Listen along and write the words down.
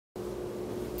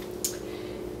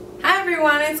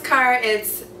everyone, it's Car.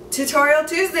 It's Tutorial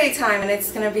Tuesday time, and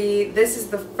this is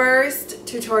the first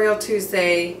Tutorial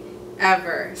Tuesday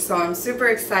ever, so I'm super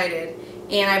excited.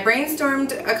 And I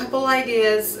brainstormed a couple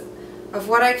ideas of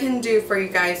what I can do for you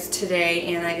guys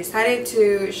today, and I decided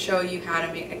to show you how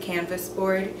to make a canvas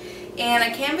board. And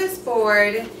a canvas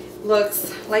board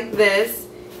looks like this.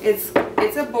 It's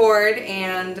a board,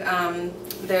 and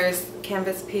there's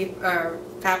canvas paper,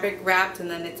 fabric wrapped,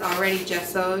 and then it's already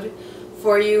gessoed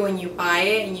for you when you buy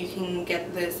it, and you can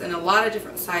get this in a lot of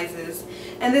different sizes.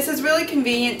 And this is really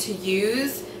convenient to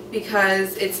use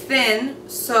because it's thin,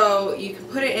 so you can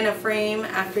put it in a frame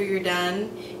after you're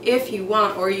done if you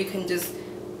want, or you can just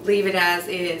leave it as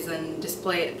is and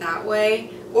display it that way.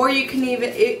 Or you can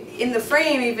even, in the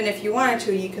frame, even if you wanted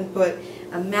to, you can put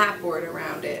a mat board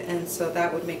around it, and so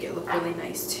that would make it look really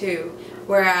nice too.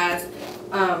 Whereas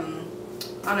on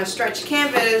a stretch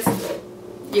canvas,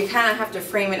 you kind of have to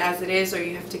frame it as it is, or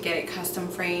you have to get it custom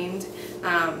framed.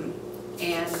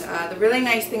 The really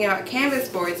nice thing about canvas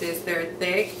boards is they're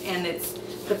thick, and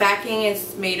the backing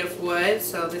is made of wood,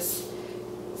 so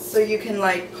you can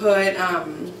like put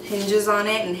hinges on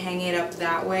it and hang it up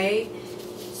that way.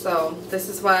 So this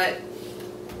is what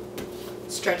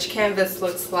stretch canvas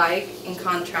looks like in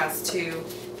contrast to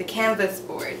the canvas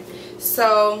board.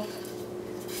 So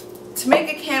to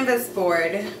make a canvas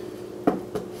board,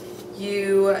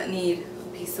 you need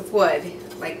a piece of wood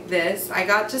like this. I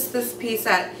got just this piece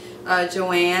at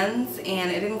Joann's,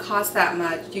 and it didn't cost that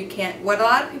much. What a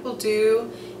lot of people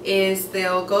do is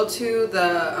they'll go to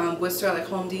the wood store like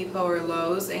Home Depot or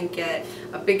Lowe's and get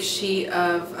a big sheet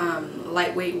of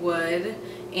lightweight wood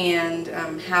and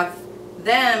have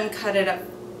them cut it up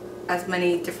as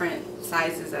many different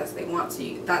sizes as they want. So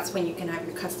that's when you can have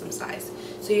your custom size.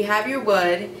 So you have your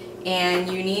wood,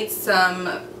 and you need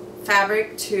some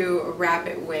fabric to wrap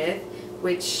it with,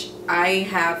 which I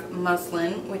have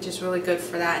muslin, which is really good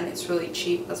for that, and it's really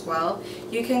cheap as well.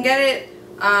 You can get it,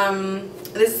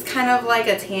 this is kind of like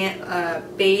a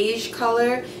beige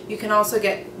color. You can also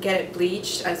get it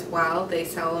bleached as well. They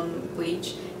sell them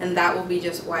bleached, and that will be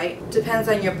just white. Depends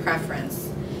on your preference.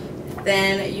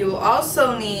 Then you will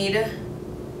also need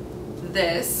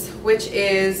this, which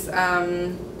is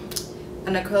an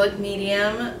acrylic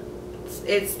medium.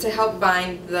 It's to help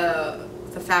bind the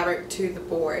fabric to the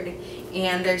board,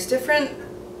 and there's different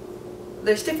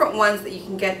ones that you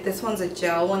can get. This one's a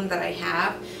gel one that I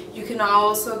have. You can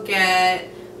also get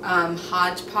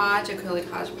hodgepodge, acrylic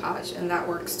hodgepodge, and that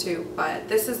works too, but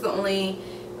this is the only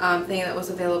thing that was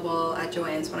available at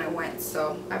Joann's when I went,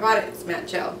 so I bought it. It's matte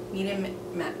gel, medium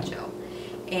matte gel.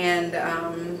 And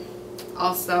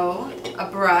also a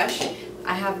brush.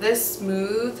 I have this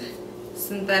smooth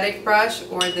synthetic brush,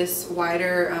 or this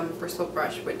wider bristle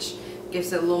brush, which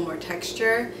gives it a little more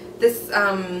texture. This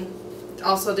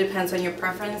also depends on your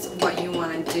preference, what you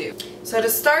want to do. So to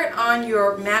start on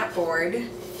your mat board,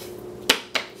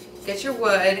 get your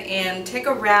wood and take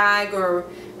a rag or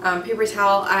paper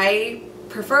towel. I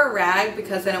prefer a rag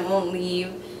because then it won't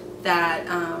leave that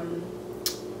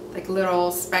like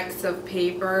little specks of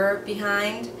paper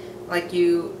behind, like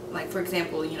for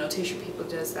example, tissue paper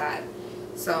does that.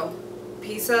 So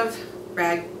piece of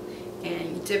rag,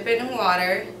 and you dip it in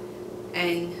water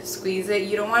and squeeze it.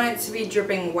 You don't want it to be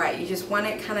dripping wet, you just want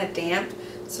it kind of damp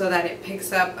so that it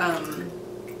picks up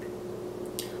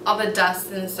all the dust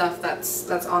and stuff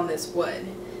that's on this wood.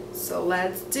 So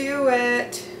let's do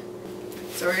it.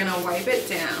 So we're gonna wipe it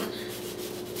down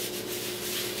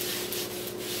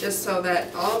just so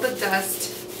that all the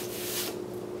dust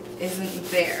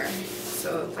isn't there.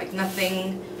 So like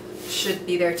nothing should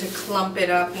be there to clump it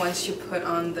up once you put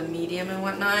on the medium and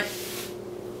whatnot.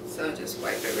 So just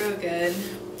wipe it real good.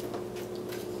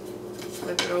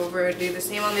 Flip it over. Do the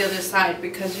same on the other side,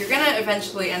 because you're gonna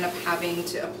eventually end up having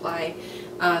to apply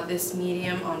this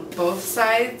medium on both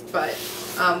sides, but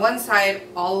one side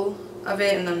all of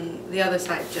it, and then the other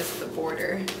side just the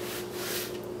border.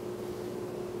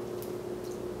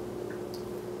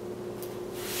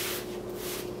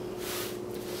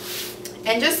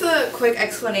 And just a quick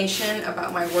explanation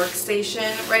about my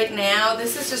workstation right now.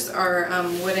 This is just our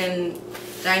wooden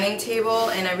dining table,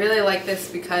 and I really like this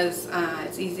because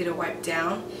it's easy to wipe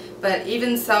down. But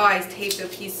even so, I taped a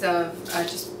piece of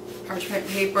just parchment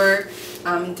paper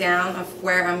down of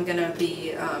where I'm going to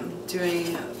be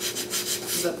doing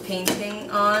the painting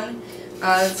on.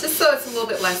 Just so it's a little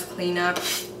bit less cleanup.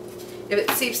 If it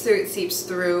seeps through, it seeps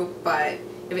through, but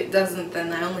if it doesn't,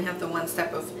 then I only have the one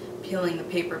step of peeling the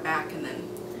paper back, and then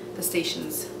the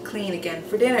station's clean again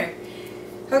for dinner.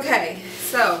 Okay,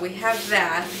 so we have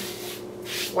that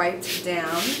wiped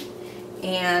down,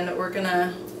 and we're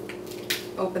gonna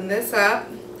open this up.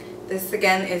 This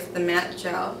again is the matte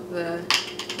gel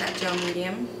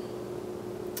medium.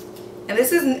 And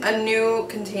this is a new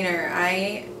container.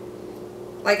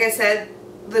 Like I said,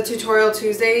 the Tutorial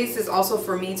Tuesdays is also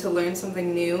for me to learn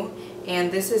something new.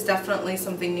 And this is definitely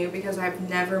something new because I've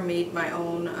never made my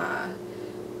own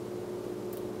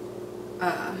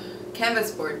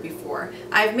canvas board before.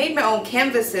 I've made my own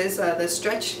canvases, the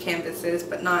stretch canvases,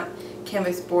 but not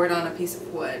canvas board on a piece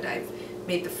of wood. I've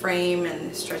made the frame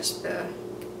and stretched the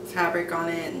fabric on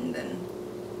it, and then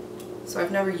so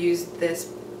I've never used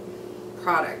this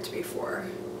product before.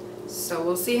 So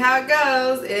we'll see how it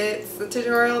goes. It's the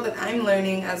tutorial that I'm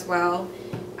learning as well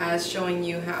as showing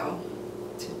you how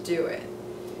to do it.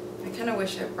 I kind of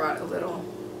wish I brought a little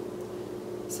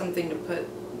something to put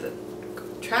the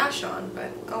trash on,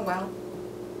 but oh well.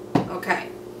 Okay,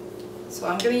 so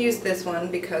I'm going to use this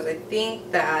one because I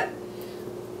think that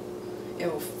it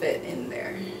will fit in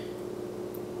there.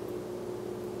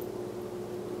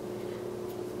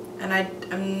 And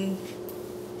I'm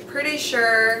pretty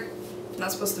sure I'm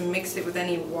not supposed to mix it with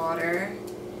any water.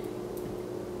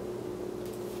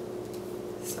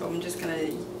 So I'm just going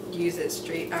to use it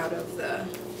straight out of the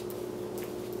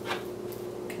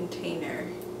container.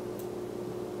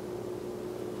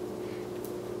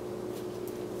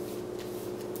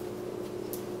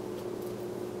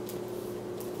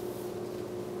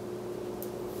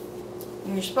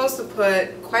 And you're supposed to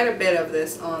put quite a bit of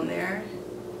this on there.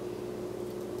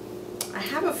 I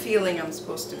have a feeling I'm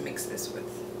supposed to mix this with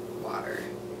water,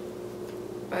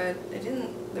 but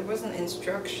there wasn't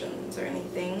instructions or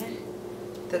anything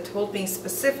that told me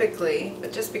specifically,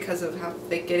 but just because of how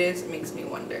thick it is, it makes me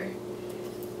wonder.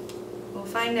 We'll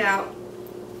find out.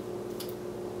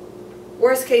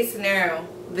 Worst case scenario,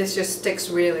 this just sticks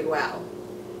really well.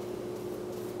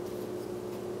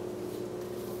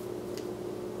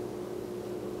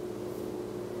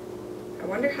 I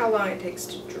wonder how long it takes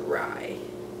to dry.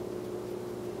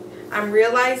 I'm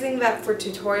realizing that for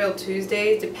Tutorial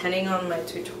Tuesdays, depending on my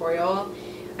tutorial,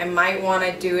 I might want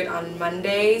to do it on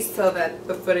Mondays so that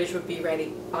the footage would be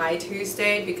ready by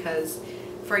Tuesday, because,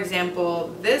 for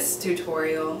example, this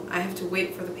tutorial, I have to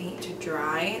wait for the paint to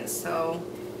dry, so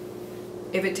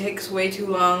if it takes way too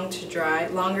long to dry,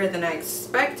 longer than I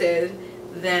expected,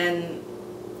 then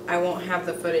I won't have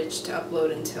the footage to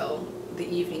upload until the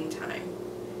evening time.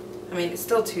 I mean, it's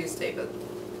still Tuesday, but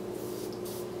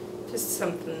just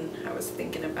something I was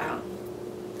thinking about.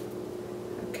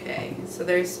 Okay, so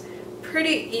there's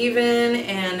pretty even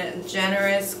and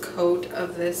generous coat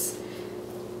of this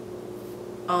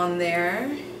on there.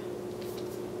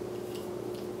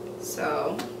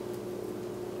 So,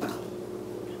 well,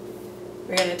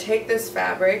 we're going to take this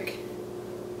fabric.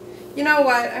 You know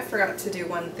what? I forgot to do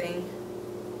one thing.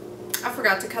 I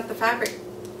forgot to cut the fabric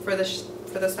for the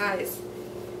size.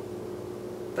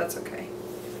 That's okay.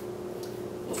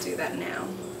 We'll do that now.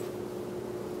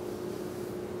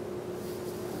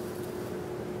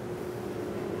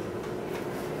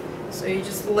 So you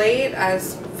just lay it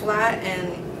as flat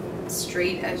and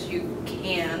straight as you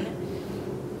can,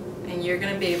 and you're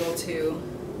going to be able to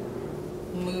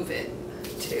move it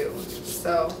too.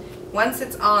 So once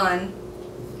it's on,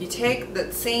 you take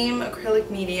that same acrylic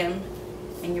medium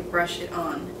and you brush it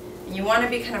on. And you want to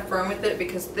be kind of firm with it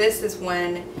because this is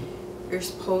when you're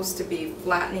supposed to be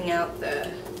flattening out the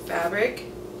fabric.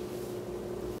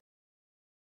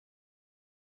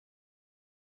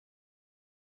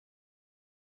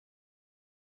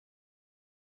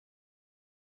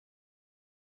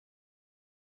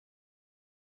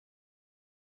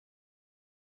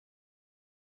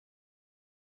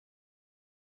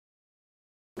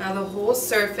 Now the whole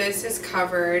surface is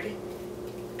covered,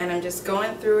 and I'm just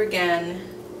going through again,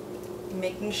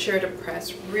 making sure to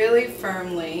press really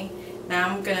firmly.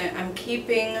 Now I'm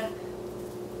keeping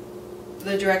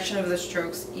the direction of the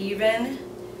strokes even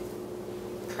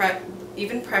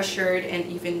pressured and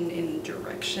even in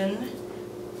direction.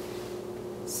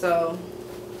 So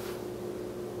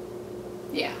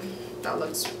yeah, that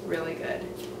looks really good.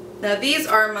 Now these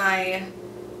are my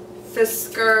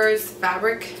Fiskars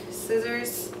fabric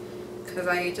scissors because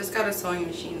I just got a sewing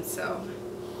machine, so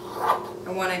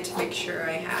I wanted to make sure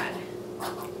I had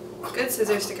good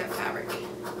scissors to cut fabric.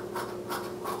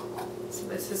 So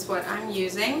this is what I'm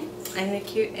using, and the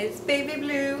cute is baby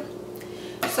blue.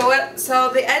 So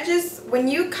the edges, when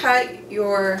you cut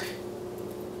your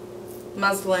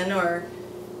muslin or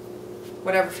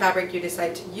whatever fabric you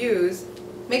decide to use,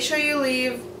 make sure you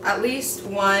leave at least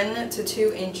 1 to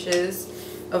 2 inches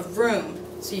of room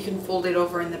so you can fold it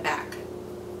over in the back.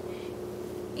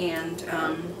 And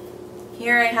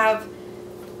here I have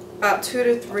about 2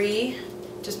 to 3,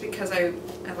 just because I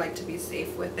like to be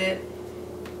safe with it.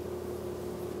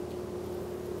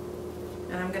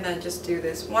 And I'm gonna just do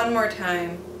this one more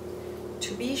time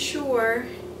to be sure.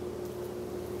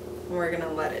 And we're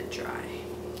gonna let it dry.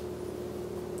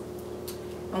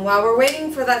 And while we're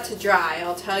waiting for that to dry,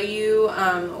 I'll tell you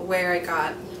where I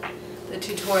got the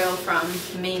tutorial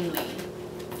from mainly.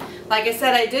 Like I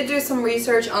said, I did do some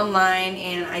research online,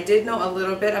 and I did know a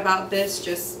little bit about this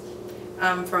just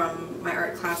from my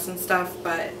art class and stuff,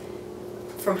 but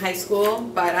from high school.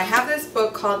 But I have this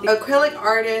book called The Acrylic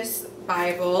Artist's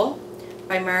Bible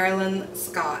by Marilyn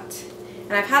Scott.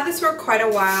 And I've had this for quite a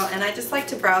while, and I just like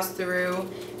to browse through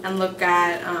and look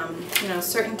at you know,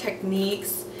 certain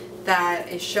techniques that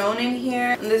is shown in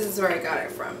here. And this is where I got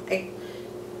it from.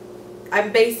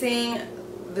 I'm basing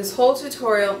this whole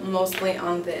tutorial mostly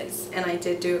on this, and I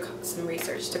did do some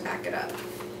research to back it up.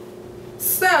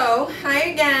 So, hi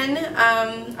again.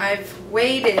 I've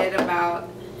waited about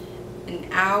an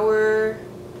hour,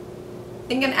 I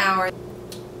think an hour.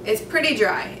 It's pretty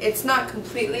dry. It's not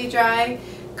completely dry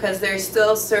because there's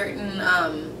still certain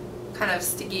kind of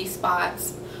sticky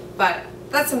spots, but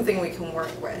that's something we can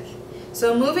work with.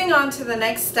 So moving on to the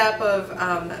next step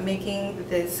of making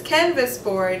this canvas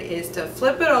board is to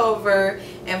flip it over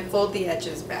and fold the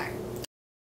edges back.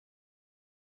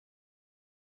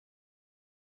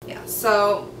 Yeah,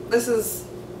 so this is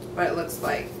what it looks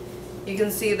like. You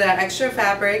can see the extra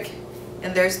fabric,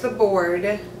 and there's the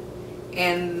board,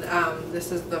 and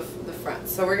this is the front.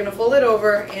 So we're going to fold it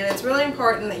over, and it's really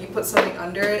important that you put something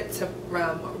under it to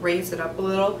raise it up a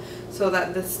little so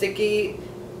that the sticky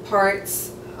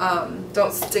parts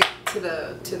don't stick to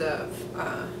the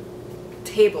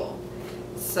table.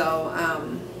 So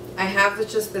I have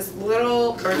just this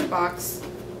little Birchbox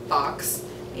box,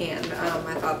 and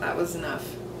I thought that was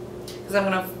enough because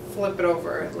I'm going to flip it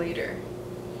over later.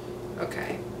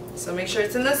 Okay, so make sure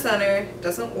it's in the center,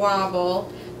 doesn't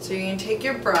wobble. So you're going to take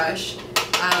your brush.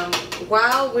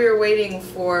 While we were waiting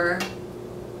for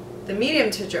the medium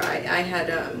to dry, I had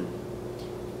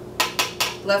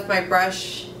left my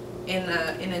brush in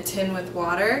a tin with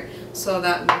water so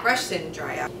that my brush didn't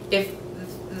dry out. If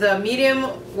the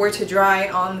medium were to dry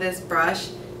on this brush,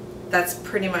 that's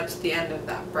pretty much the end of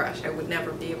that brush. I would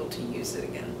never be able to use it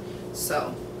again.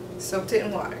 So, soaked it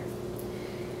in water.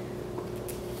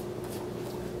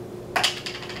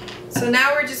 So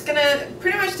now we're just gonna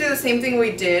pretty much do the same thing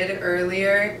we did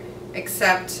earlier,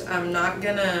 except I'm not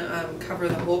gonna cover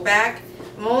the whole back.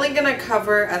 I'm only gonna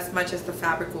cover as much as the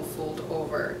fabric will fold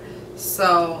over.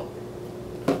 So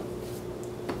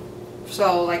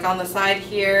like on the side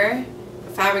here,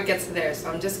 the fabric gets there. So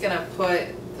I'm just gonna put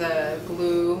the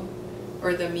glue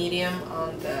or the medium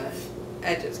on the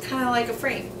edges, kind of like a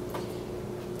frame.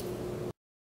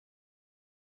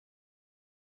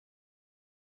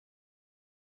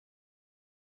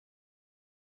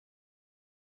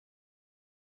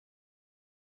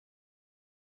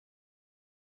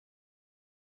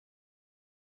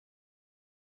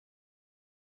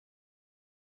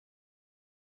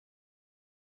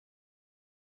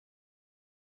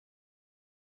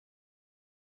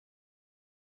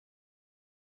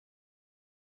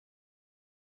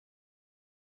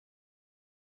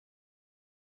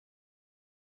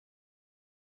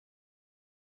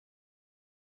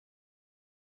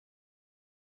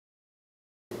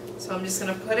 So I'm just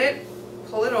going to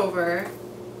pull it over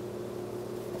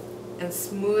and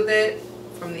smooth it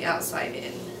from the outside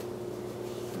in,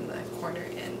 from the corner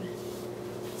in,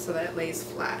 so that it lays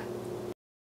flat.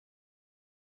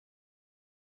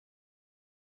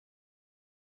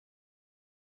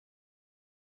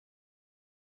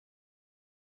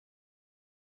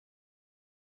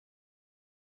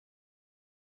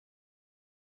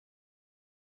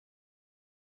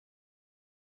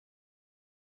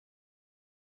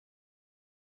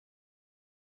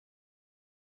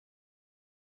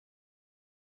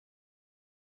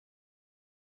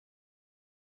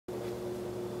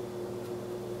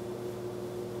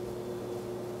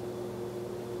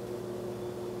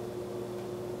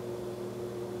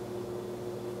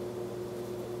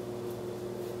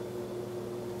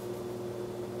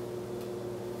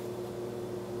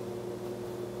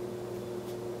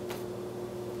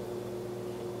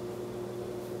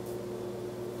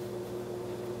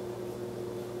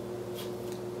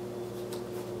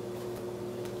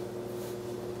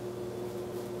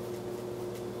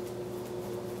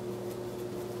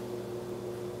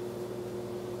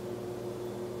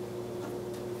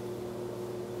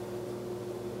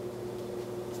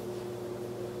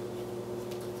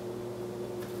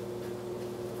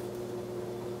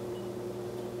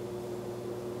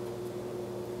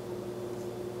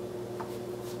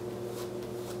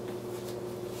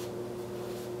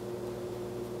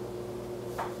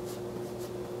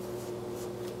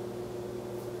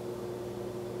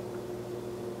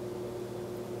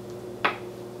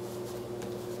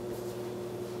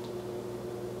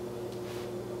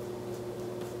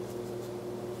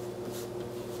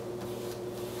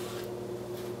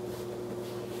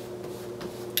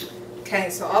 Okay,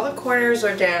 so all the corners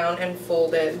are down and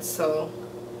folded, so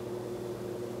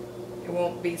it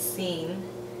won't be seen.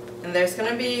 And there's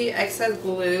going to be excess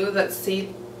glue that's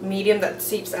medium that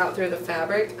seeps out through the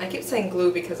fabric. I keep saying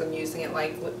glue because I'm using it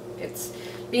like it's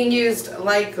being used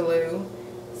like glue.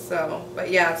 So,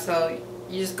 but yeah, so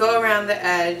you just go around the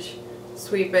edge,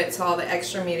 sweep it so all the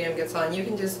extra medium gets on. You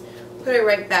can just put it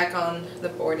right back on the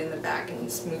board in the back and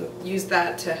use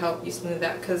that to help you smooth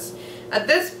out, because at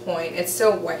this point it's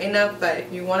still wet enough that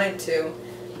if you wanted to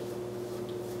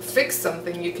fix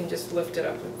something you can just lift it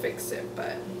up and fix it,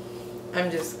 but I'm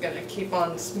just gonna keep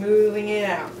on smoothing it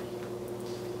out.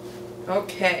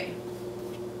 Okay.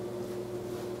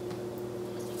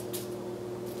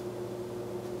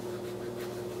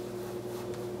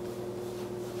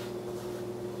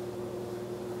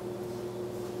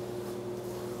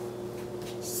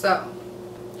 So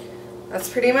that's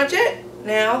pretty much it.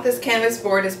 Now this canvas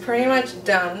board is pretty much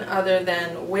done, other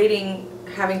than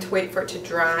having to wait for it to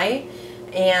dry,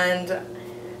 and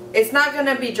it's not going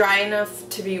to be dry enough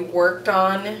to be worked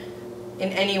on in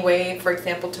any way, for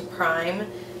example to prime,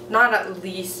 not at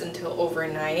least until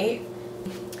overnight.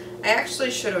 I actually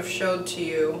should have showed to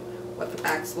you what the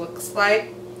back looks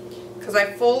like, because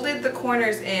I folded the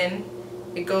corners in.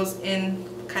 It goes in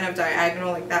kind of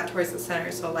diagonal like that towards the center,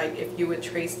 so like if you would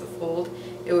trace the fold,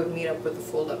 it would meet up with the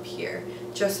fold up here,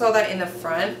 just so that in the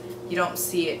front you don't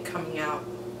see it coming out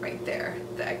right there,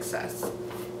 the excess.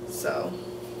 So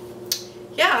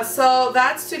yeah, so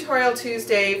that's Tutorial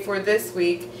Tuesday for this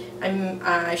week.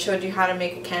 I showed you how to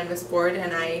make a canvas board,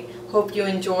 and I hope you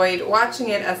enjoyed watching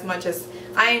it as much as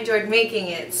I enjoyed making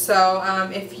it. So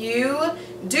if you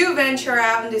do venture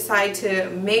out and decide to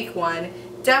make one,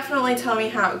 definitely tell me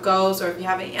how it goes, or if you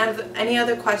have any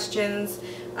other questions,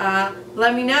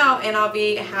 let me know and I'll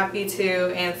be happy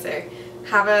to answer.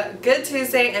 Have a good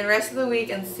Tuesday and rest of the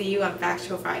week, and see you on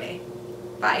Factual Friday.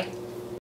 Bye.